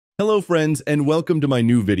Hello friends, and welcome to my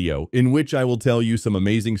new video, in which I will tell you some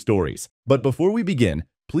amazing stories. But before we begin,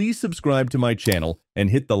 please subscribe to my channel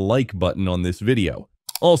and hit the like button on this video.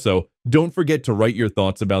 Also, don't forget to write your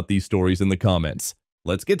thoughts about these stories in the comments.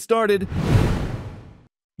 Let's get started!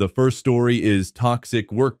 The first story is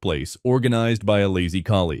Toxic Workplace, organized by a lazy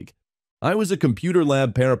colleague. I was a computer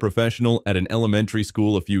lab paraprofessional at an elementary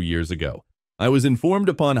school a few years ago. I was informed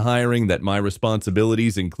upon hiring that my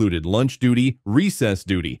responsibilities included lunch duty, recess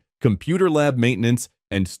duty, computer lab maintenance,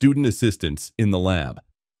 and student assistance in the lab.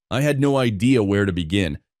 I had no idea where to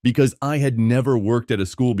begin because I had never worked at a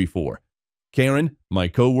school before. Karen, my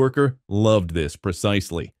co-worker, loved this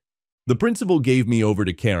precisely. The principal gave me over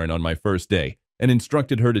to Karen on my first day and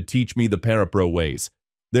instructed her to teach me the parapro ways.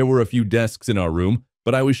 There were a few desks in our room,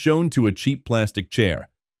 but I was shown to a cheap plastic chair.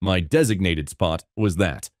 My designated spot was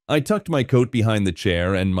that. I tucked my coat behind the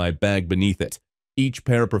chair and my bag beneath it. Each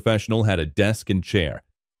paraprofessional had a desk and chair.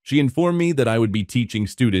 She informed me that I would be teaching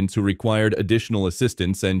students who required additional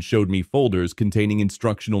assistance and showed me folders containing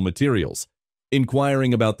instructional materials.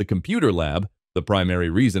 Inquiring about the computer lab, the primary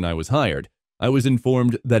reason I was hired, I was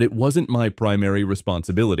informed that it wasn't my primary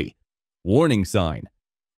responsibility. Warning sign.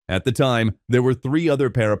 At the time, there were 3 other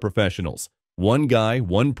paraprofessionals, one guy,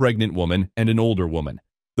 one pregnant woman, and an older woman.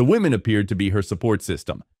 The women appeared to be her support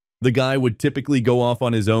system. The guy would typically go off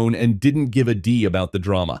on his own and didn't give a D about the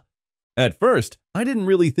drama. At first, I didn't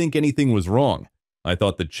really think anything was wrong. I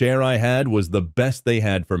thought the chair I had was the best they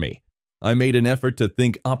had for me. I made an effort to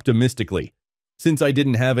think optimistically. Since I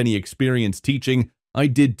didn't have any experience teaching, I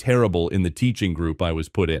did terrible in the teaching group I was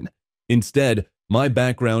put in. Instead, my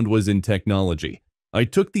background was in technology. I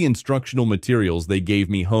took the instructional materials they gave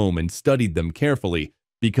me home and studied them carefully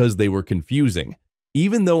because they were confusing.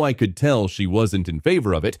 Even though I could tell she wasn't in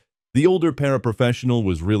favor of it, the older paraprofessional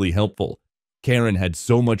was really helpful. Karen had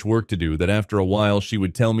so much work to do that after a while she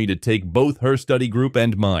would tell me to take both her study group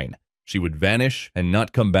and mine. She would vanish and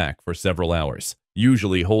not come back for several hours,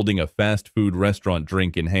 usually holding a fast food restaurant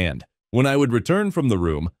drink in hand. When I would return from the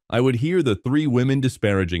room, I would hear the 3 women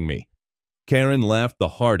disparaging me. Karen laughed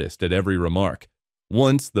the hardest at every remark.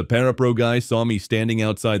 Once, the parapro guy saw me standing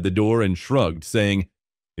outside the door and shrugged, saying,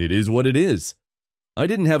 "It is what it is." I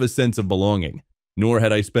didn't have a sense of belonging, nor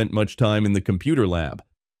had I spent much time in the computer lab.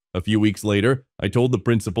 A few weeks later, I told the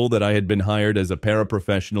principal that I had been hired as a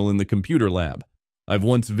paraprofessional in the computer lab. I've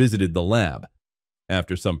once visited the lab.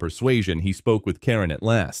 After some persuasion, he spoke with Karen at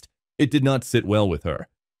last. It did not sit well with her.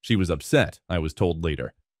 She was upset, I was told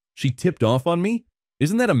later. She tipped off on me?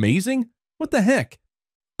 Isn't that amazing? What the heck?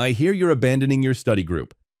 "I hear you're abandoning your study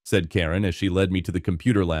group," said Karen as she led me to the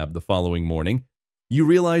computer lab the following morning. "You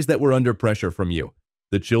realize that we're under pressure from you.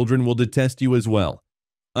 The children will detest you as well."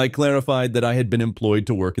 I clarified that I had been employed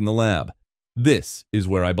to work in the lab. "This is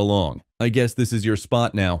where I belong. I guess this is your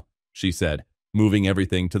spot now," she said, moving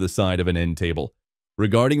everything to the side of an end table.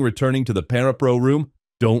 "Regarding returning to the parapro room,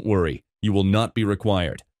 don't worry, you will not be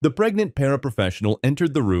required." The pregnant paraprofessional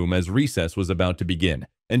entered the room as recess was about to begin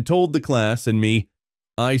and told the class and me,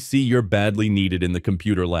 "I see you're badly needed in the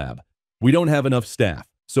computer lab. We don't have enough staff,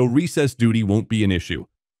 so recess duty won't be an issue.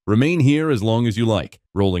 Remain here as long as you like."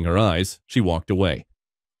 Rolling her eyes, she walked away.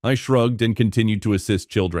 I shrugged and continued to assist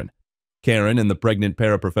children. Karen and the pregnant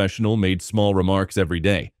paraprofessional made small remarks every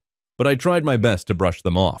day, but I tried my best to brush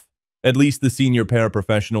them off. At least the senior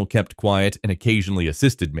paraprofessional kept quiet and occasionally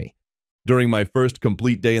assisted me. During my first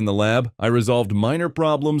complete day in the lab, I resolved minor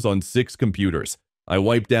problems on 6 computers. I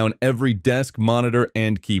wiped down every desk, monitor,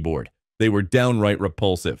 and keyboard. They were downright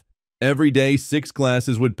repulsive. Every day, 6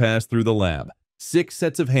 classes would pass through the lab, 6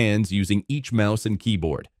 sets of hands using each mouse and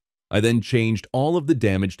keyboard. I then changed all of the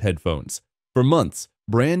damaged headphones. For months,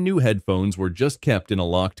 brand new headphones were just kept in a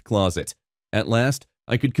locked closet. At last,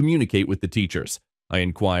 I could communicate with the teachers. I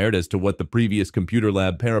inquired as to what the previous computer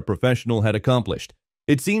lab paraprofessional had accomplished.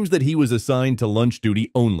 It seems that he was assigned to lunch duty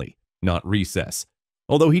only, not recess.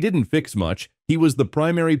 Although he didn't fix much, he was the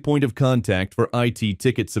primary point of contact for IT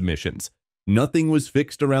ticket submissions. Nothing was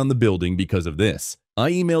fixed around the building because of this.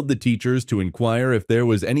 I emailed the teachers to inquire if there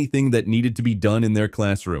was anything that needed to be done in their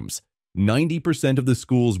classrooms. 90% of the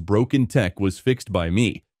school's broken tech was fixed by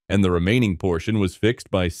me, and the remaining portion was fixed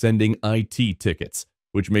by sending IT tickets,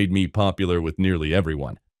 which made me popular with nearly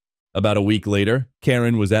everyone. About a week later,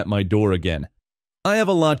 Karen was at my door again. "I have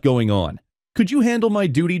a lot going on. Could you handle my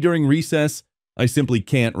duty during recess? I simply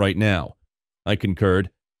can't right now." I concurred.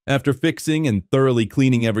 After fixing and thoroughly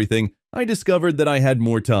cleaning everything, I discovered that I had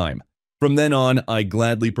more time. From then on, I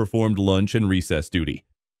gladly performed lunch and recess duty.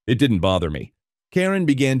 It didn't bother me. Karen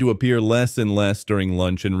began to appear less and less during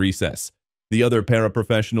lunch and recess. The other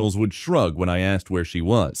paraprofessionals would shrug when I asked where she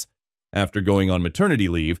was. After going on maternity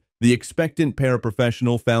leave, The expectant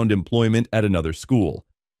paraprofessional found employment at another school.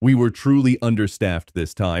 We were truly understaffed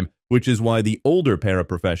this time, which is why the older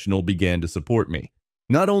paraprofessional began to support me.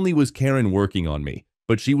 Not only was Karen working on me,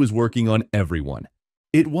 but she was working on everyone.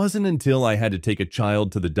 It wasn't until I had to take a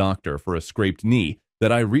child to the doctor for a scraped knee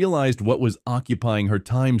that I realized what was occupying her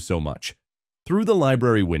time so much. Through the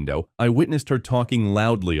library window, I witnessed her talking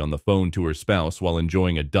loudly on the phone to her spouse while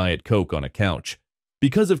enjoying a Diet Coke on a couch.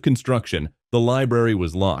 Because of construction, the library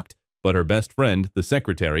was locked, but her best friend, the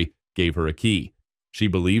secretary, gave her a key. She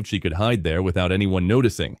believed she could hide there without anyone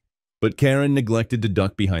noticing, but Karen neglected to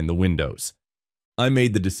duck behind the windows. I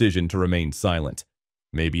made the decision to remain silent.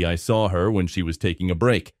 Maybe I saw her when she was taking a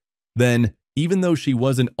break. Then, even though she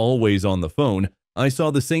wasn't always on the phone, I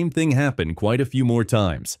saw the same thing happen quite a few more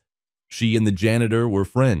times. She and the janitor were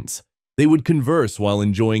friends. They would converse while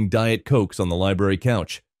enjoying Diet Cokes on the library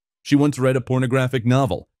couch. She once read a pornographic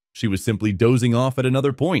novel. She was simply dozing off at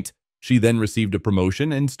another point. She then received a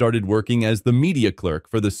promotion and started working as the media clerk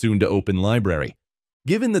for the soon-to-open library.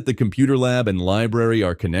 Given that the computer lab and library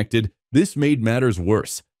are connected, this made matters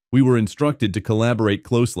worse. We were instructed to collaborate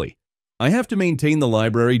closely. "I have to maintain the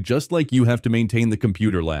library just like you have to maintain the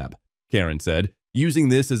computer lab," Karen said, using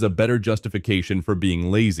this as a better justification for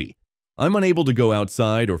being lazy. "I'm unable to go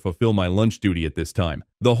outside or fulfill my lunch duty at this time."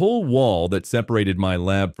 The whole wall that separated my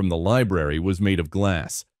lab from the library was made of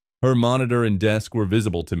glass. Her monitor and desk were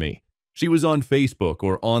visible to me. She was on Facebook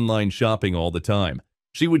or online shopping all the time.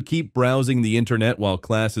 She would keep browsing the internet while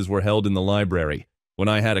classes were held in the library. When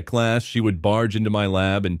I had a class, she would barge into my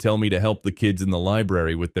lab and tell me to help the kids in the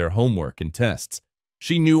library with their homework and tests.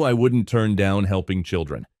 She knew I wouldn't turn down helping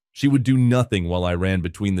children. She would do nothing while I ran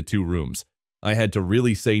between the two rooms. I had to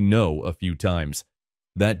really say no a few times.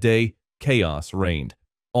 That day, chaos reigned.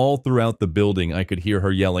 All throughout the building, I could hear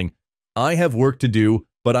her yelling, "I have work to do,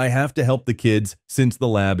 but I have to help the kids since the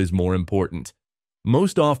lab is more important."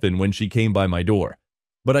 Most often when she came by my door.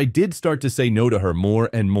 But I did start to say no to her more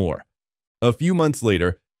and more. A few months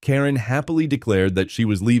later, Karen happily declared that she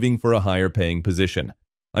was leaving for a higher paying position.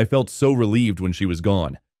 I felt so relieved when she was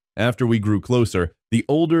gone. After we grew closer, the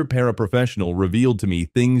older paraprofessional revealed to me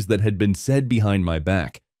things that had been said behind my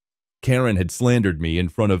back. Karen had slandered me in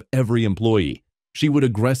front of every employee. She would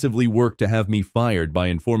aggressively work to have me fired by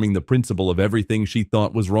informing the principal of everything she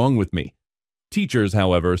thought was wrong with me. Teachers,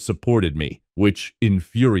 however, supported me, which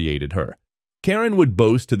infuriated her. Karen would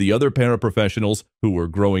boast to the other paraprofessionals, who were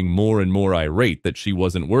growing more and more irate that she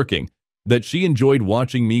wasn't working, that she enjoyed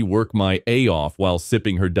watching me work my A off while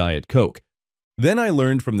sipping her Diet Coke. Then I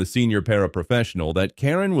learned from the senior paraprofessional that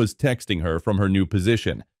Karen was texting her from her new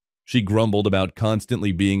position. She grumbled about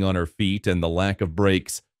constantly being on her feet and the lack of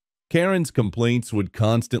breaks. Karen's complaints would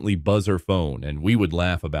constantly buzz her phone, and we would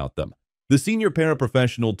laugh about them. The senior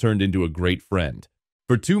paraprofessional turned into a great friend.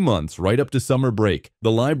 For 2 months, right up to summer break,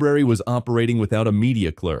 the library was operating without a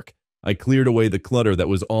media clerk. I cleared away the clutter that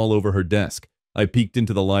was all over her desk. I peeked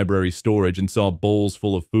into the library storage and saw bowls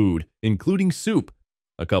full of food, including soup,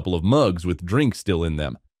 a couple of mugs with drinks still in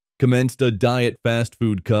them, commenced a diet fast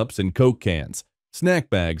food cups and Coke cans, snack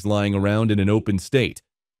bags lying around in an open state.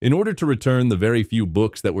 In order to return the very few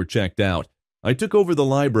books that were checked out, I took over the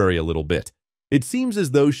library a little bit. It seems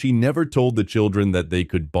as though she never told the children that they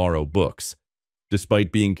could borrow books.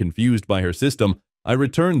 Despite being confused by her system, I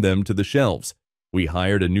returned them to the shelves. We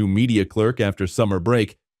hired a new media clerk after summer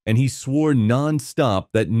break, and he swore non-stop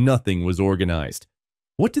that nothing was organized.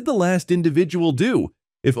 What did the last individual do?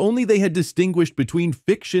 If only they had distinguished between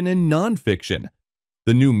fiction and non-fiction.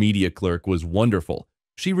 The new media clerk was wonderful.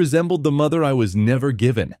 She resembled the mother I was never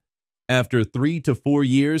given. After 3 to 4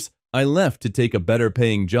 years, I left to take a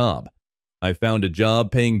better-paying job. I found a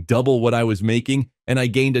job paying double what I was making, and I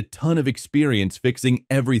gained a ton of experience fixing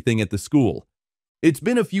everything at the school. It's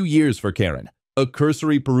been a few years for Karen. A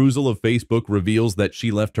cursory perusal of Facebook reveals that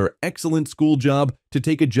she left her excellent school job to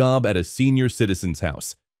take a job at a senior citizen's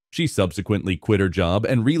house. She subsequently quit her job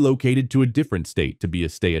and relocated to a different state to be a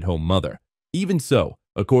stay-at-home mother. Even so,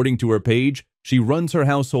 according to her page, she runs her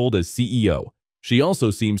household as CEO. She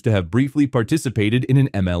also seems to have briefly participated in an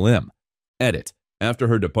MLM. Edit. After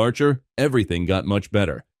her departure, everything got much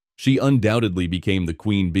better. She undoubtedly became the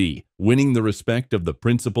queen bee, winning the respect of the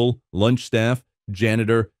principal, lunch staff,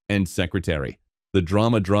 janitor, and secretary. The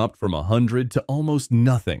drama dropped from 100 to almost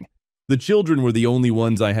nothing. The children were the only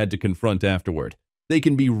ones I had to confront afterward. They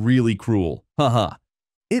can be really cruel. Haha.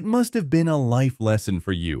 It must have been a life lesson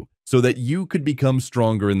for you, so that you could become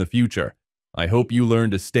stronger in the future. I hope you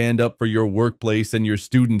learn to stand up for your workplace and your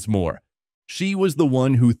students more. She was the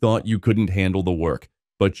one who thought you couldn't handle the work,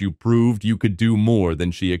 but you proved you could do more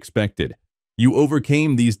than she expected. You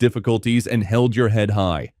overcame these difficulties and held your head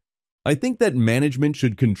high. I think that management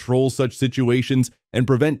should control such situations and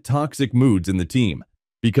prevent toxic moods in the team,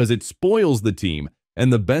 because it spoils the team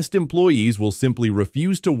and the best employees will simply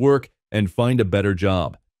refuse to work and find a better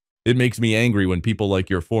job. It makes me angry when people like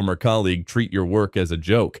your former colleague treat your work as a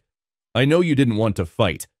joke. I know you didn't want to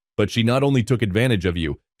fight, but she not only took advantage of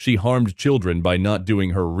you, she harmed children by not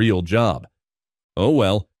doing her real job. Oh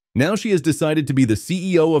well, now she has decided to be the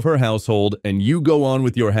CEO of her household and you go on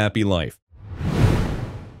with your happy life.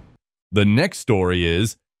 The next story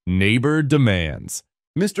is Neighbor Demands.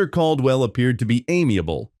 Mr. Caldwell appeared to be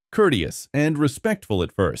amiable, courteous, and respectful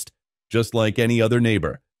at first, just like any other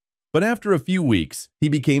neighbor. But after a few weeks, he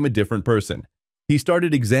became a different person. He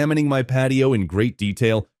started examining my patio in great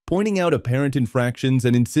detail, pointing out apparent infractions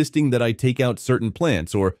and insisting that I take out certain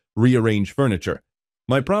plants or rearrange furniture.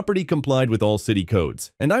 My property complied with all city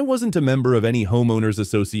codes, and I wasn't a member of any homeowners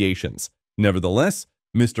associations. Nevertheless,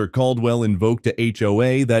 Mr. Caldwell invoked a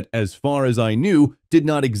HOA that, as far as I knew, did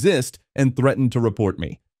not exist and threatened to report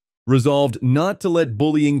me. Resolved not to let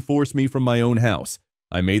bullying force me from my own house,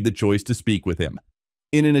 I made the choice to speak with him.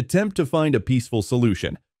 In an attempt to find a peaceful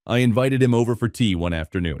solution, I invited him over for tea one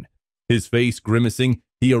afternoon. His face grimacing,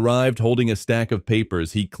 he arrived holding a stack of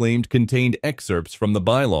papers he claimed contained excerpts from the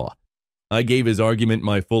bylaw. I gave his argument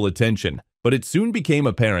my full attention, but it soon became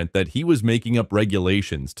apparent that he was making up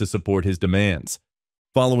regulations to support his demands.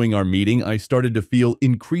 Following our meeting, I started to feel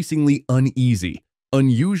increasingly uneasy.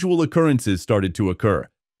 Unusual occurrences started to occur.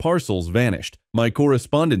 Parcels vanished, my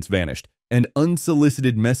correspondence vanished, and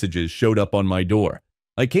unsolicited messages showed up on my door.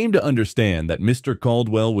 I came to understand that Mr.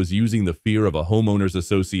 Caldwell was using the fear of a homeowners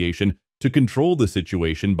association to control the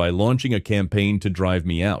situation by launching a campaign to drive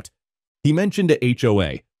me out. He mentioned a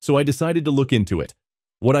HOA, so I decided to look into it.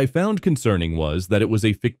 What I found concerning was that it was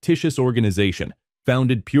a fictitious organization,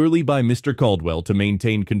 founded purely by Mr. Caldwell to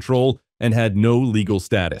maintain control and had no legal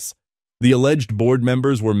status. The alleged board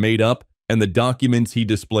members were made up, and the documents he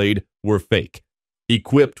displayed were fake.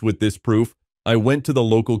 Equipped with this proof, I went to the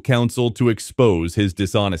local council to expose his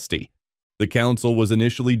dishonesty. The council was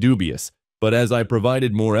initially dubious, but as I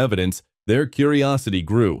provided more evidence, their curiosity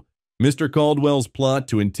grew. Mr. Caldwell's plot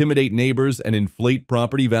to intimidate neighbors and inflate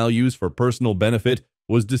property values for personal benefit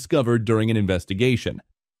was discovered during an investigation.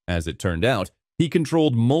 As it turned out, he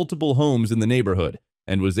controlled multiple homes in the neighborhood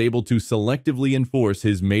and was able to selectively enforce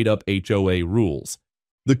his made-up HOA rules.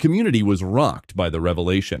 The community was rocked by the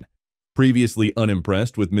revelation. Previously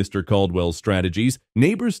unimpressed with Mr. Caldwell's strategies,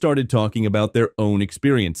 neighbors started talking about their own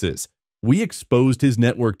experiences. We exposed his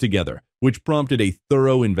network together, which prompted a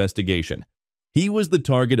thorough investigation. He was the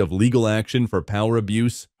target of legal action for power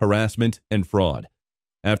abuse, harassment, and fraud.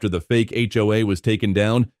 After the fake HOA was taken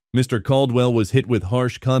down, Mr. Caldwell was hit with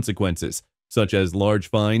harsh consequences, such as large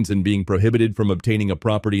fines and being prohibited from obtaining a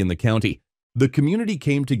property in the county. The community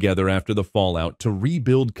came together after the fallout to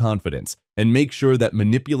rebuild confidence and make sure that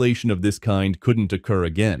manipulation of this kind couldn't occur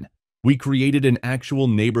again. We created an actual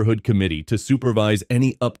neighborhood committee to supervise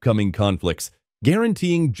any upcoming conflicts,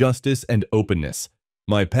 guaranteeing justice and openness.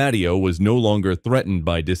 My patio was no longer threatened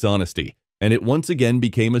by dishonesty, and it once again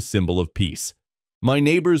became a symbol of peace. My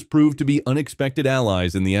neighbors proved to be unexpected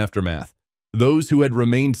allies in the aftermath. Those who had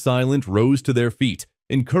remained silent rose to their feet,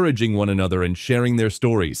 encouraging one another and sharing their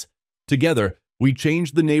stories. Together, we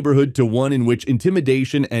changed the neighborhood to one in which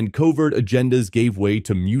intimidation and covert agendas gave way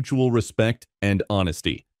to mutual respect and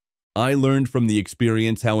honesty. I learned from the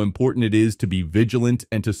experience how important it is to be vigilant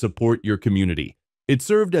and to support your community. It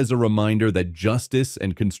served as a reminder that justice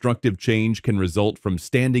and constructive change can result from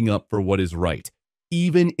standing up for what is right,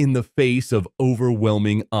 even in the face of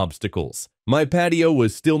overwhelming obstacles. My patio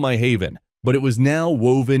was still my haven, but it was now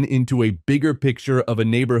woven into a bigger picture of a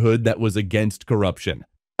neighborhood that was against corruption.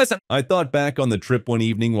 I thought back on the trip one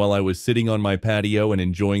evening while I was sitting on my patio and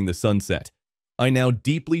enjoying the sunset. I now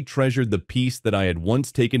deeply treasured the peace that I had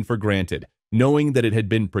once taken for granted, knowing that it had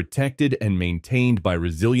been protected and maintained by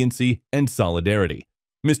resiliency and solidarity.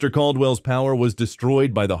 Mr. Caldwell's power was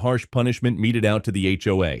destroyed by the harsh punishment meted out to the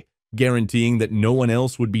HOA, guaranteeing that no one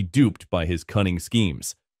else would be duped by his cunning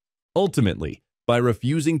schemes. Ultimately, by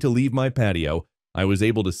refusing to leave my patio, I was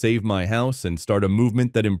able to save my house and start a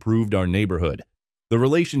movement that improved our neighborhood. The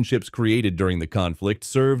relationships created during the conflict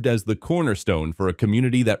served as the cornerstone for a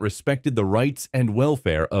community that respected the rights and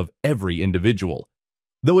welfare of every individual.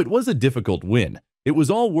 Though it was a difficult win, it was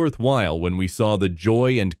all worthwhile when we saw the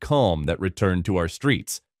joy and calm that returned to our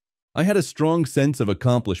streets. I had a strong sense of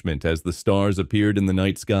accomplishment as the stars appeared in the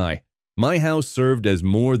night sky. My house served as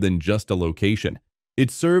more than just a location.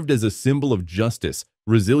 It served as a symbol of justice,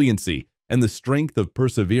 resiliency, and the strength of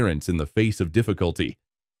perseverance in the face of difficulty.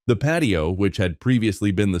 The patio, which had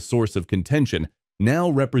previously been the source of contention, now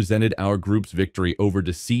represented our group's victory over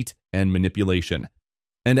deceit and manipulation.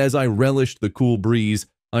 And as I relished the cool breeze,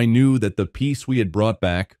 I knew that the peace we had brought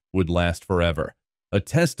back would last forever, a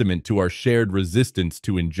testament to our shared resistance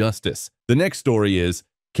to injustice. The next story is,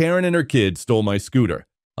 Karen and her kid stole my scooter.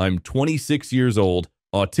 I'm 26 years old,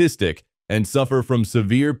 autistic, and suffer from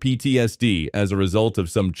severe PTSD as a result of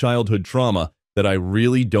some childhood trauma that I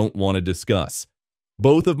really don't want to discuss.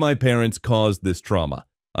 Both of my parents caused this trauma.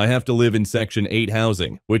 I have to live in Section 8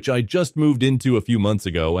 housing, which I just moved into a few months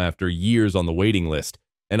ago after years on the waiting list,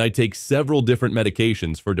 and I take several different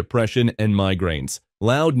medications for depression and migraines.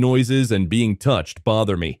 Loud noises and being touched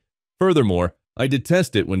bother me. Furthermore, I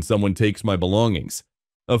detest it when someone takes my belongings.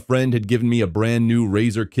 A friend had given me a brand new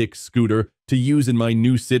Razor Kick scooter to use in my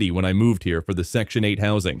new city when I moved here for the Section 8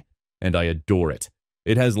 housing, and I adore it.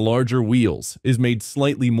 It has larger wheels, is made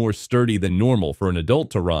slightly more sturdy than normal for an adult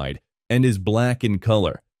to ride, and is black in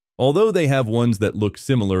color. Although they have ones that look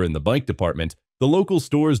similar in the bike department, the local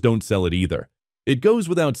stores don't sell it either. It goes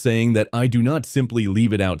without saying that I do not simply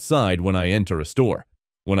leave it outside when I enter a store.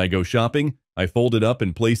 When I go shopping, I fold it up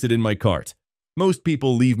and place it in my cart. Most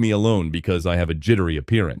people leave me alone because I have a jittery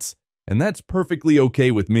appearance, and that's perfectly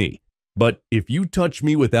okay with me. But if you touch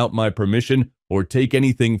me without my permission or take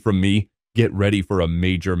anything from me, get ready for a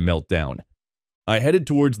major meltdown. I headed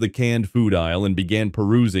towards the canned food aisle and began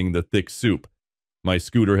perusing the thick soup. My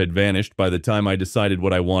scooter had vanished by the time I decided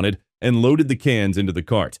what I wanted and loaded the cans into the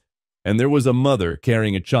cart. And there was a mother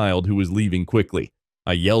carrying a child who was leaving quickly.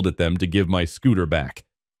 I yelled at them to give my scooter back.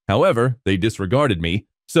 However, they disregarded me,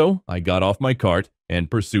 so I got off my cart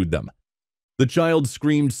and pursued them. The child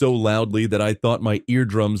screamed so loudly that I thought my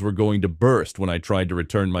eardrums were going to burst when I tried to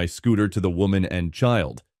return my scooter to the woman and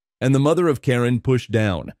child. And the mother of Karen pushed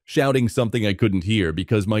down, shouting something I couldn't hear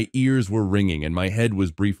because my ears were ringing and my head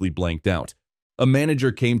was briefly blanked out. A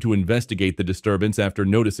manager came to investigate the disturbance after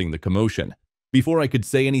noticing the commotion. Before I could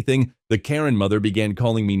say anything, the Karen mother began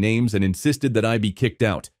calling me names and insisted that I be kicked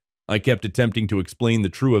out. I kept attempting to explain the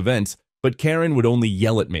true events, but Karen would only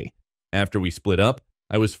yell at me. After we split up,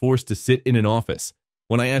 I was forced to sit in an office.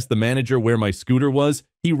 When I asked the manager where my scooter was,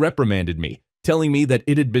 he reprimanded me, telling me that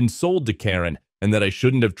it had been sold to Karen and that I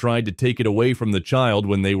shouldn't have tried to take it away from the child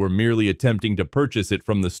when they were merely attempting to purchase it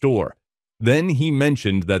from the store. Then he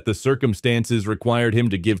mentioned that the circumstances required him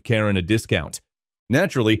to give Karen a discount.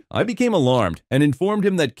 Naturally, I became alarmed and informed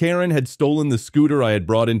him that Karen had stolen the scooter I had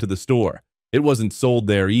brought into the store. It wasn't sold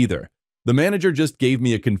there either. The manager just gave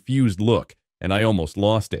me a confused look, and I almost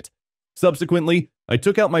lost it. Subsequently, I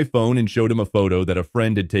took out my phone and showed him a photo that a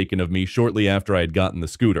friend had taken of me shortly after I had gotten the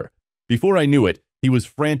scooter. Before I knew it, he was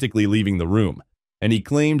frantically leaving the room, and he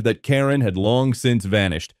claimed that Karen had long since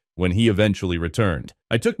vanished when he eventually returned.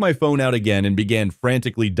 I took my phone out again and began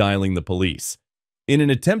frantically dialing the police. In an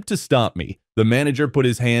attempt to stop me, the manager put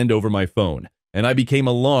his hand over my phone, and I became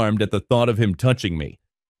alarmed at the thought of him touching me.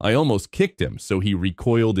 I almost kicked him, so he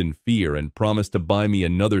recoiled in fear and promised to buy me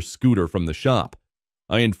another scooter from the shop.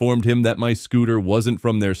 I informed him that my scooter wasn't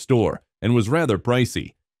from their store and was rather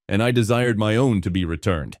pricey, and I desired my own to be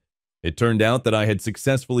returned. It turned out that I had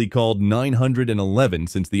successfully called 911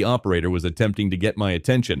 since the operator was attempting to get my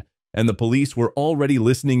attention, and the police were already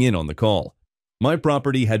listening in on the call. My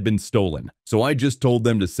property had been stolen, so I just told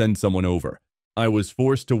them to send someone over. I was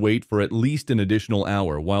forced to wait for at least an additional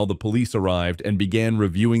hour while the police arrived and began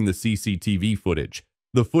reviewing the CCTV footage.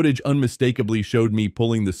 The footage unmistakably showed me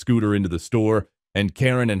pulling the scooter into the store and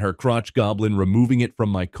Karen and her crotch goblin removing it from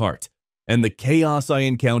my cart, and the chaos I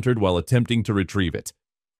encountered while attempting to retrieve it.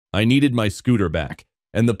 I needed my scooter back,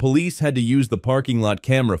 and the police had to use the parking lot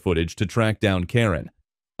camera footage to track down Karen.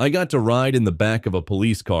 I got to ride in the back of a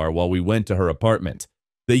police car while we went to her apartment.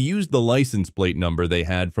 They used the license plate number they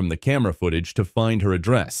had from the camera footage to find her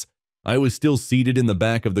address. I was still seated in the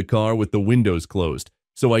back of the car with the windows closed,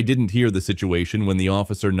 so I didn't hear the situation when the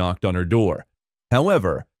officer knocked on her door.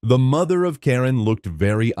 However, the mother of Karen looked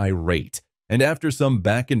very irate, and after some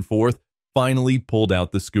back and forth, finally pulled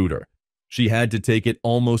out the scooter. She had to take it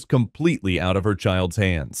almost completely out of her child's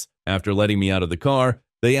hands. After letting me out of the car,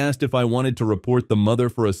 they asked if I wanted to report the mother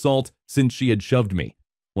for assault since she had shoved me.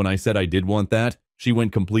 When I said I did want that, she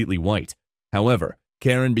went completely white. However,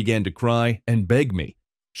 Karen began to cry and beg me.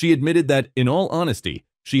 She admitted that, in all honesty,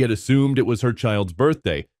 she had assumed it was her child's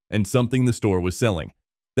birthday and something the store was selling.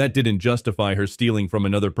 That didn't justify her stealing from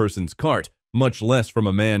another person's cart, much less from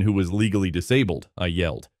a man who was legally disabled, I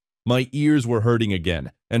yelled. My ears were hurting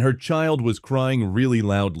again, and her child was crying really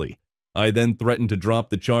loudly. I then threatened to drop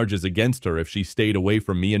the charges against her if she stayed away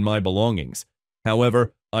from me and my belongings.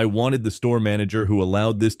 However, I wanted the store manager who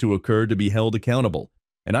allowed this to occur to be held accountable.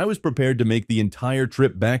 and I was prepared to make the entire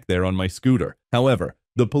trip back there on my scooter. However,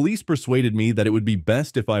 the police persuaded me that it would be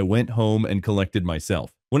best if I went home and collected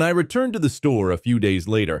myself. When I returned to the store a few days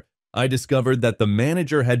later, I discovered that the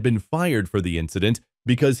manager had been fired for the incident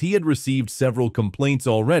because he had received several complaints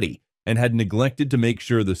already and had neglected to make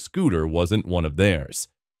sure the scooter wasn't one of theirs.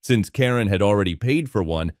 Since Karen had already paid for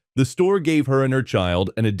one, the store gave her and her child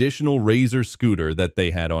an additional Razor scooter that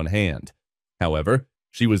they had on hand. However,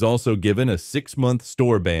 she was also given a 6-month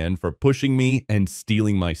store ban for pushing me and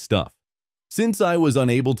stealing my stuff. Since I was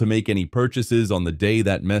unable to make any purchases on the day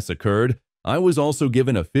that mess occurred, I was also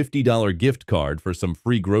given a $50 gift card for some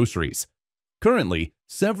free groceries. Currently,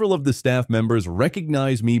 several of the staff members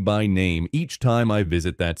recognize me by name each time I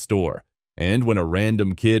visit that store, and when a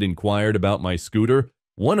random kid inquired about my scooter,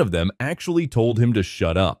 one of them actually told him to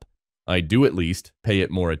shut up. I do at least pay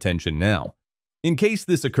it more attention now. In case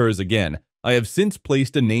this occurs again, I have since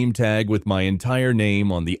placed a name tag with my entire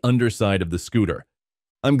name on the underside of the scooter.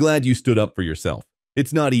 I'm glad you stood up for yourself.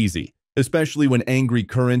 It's not easy, especially when angry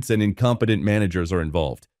currents and incompetent managers are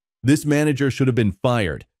involved. This manager should have been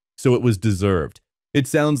fired, so it was deserved. It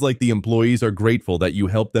sounds like the employees are grateful that you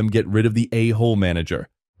helped them get rid of the a-hole manager.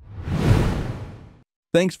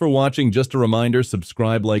 Thanks for watching. Just a reminder,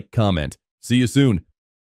 subscribe, like, comment. See you soon.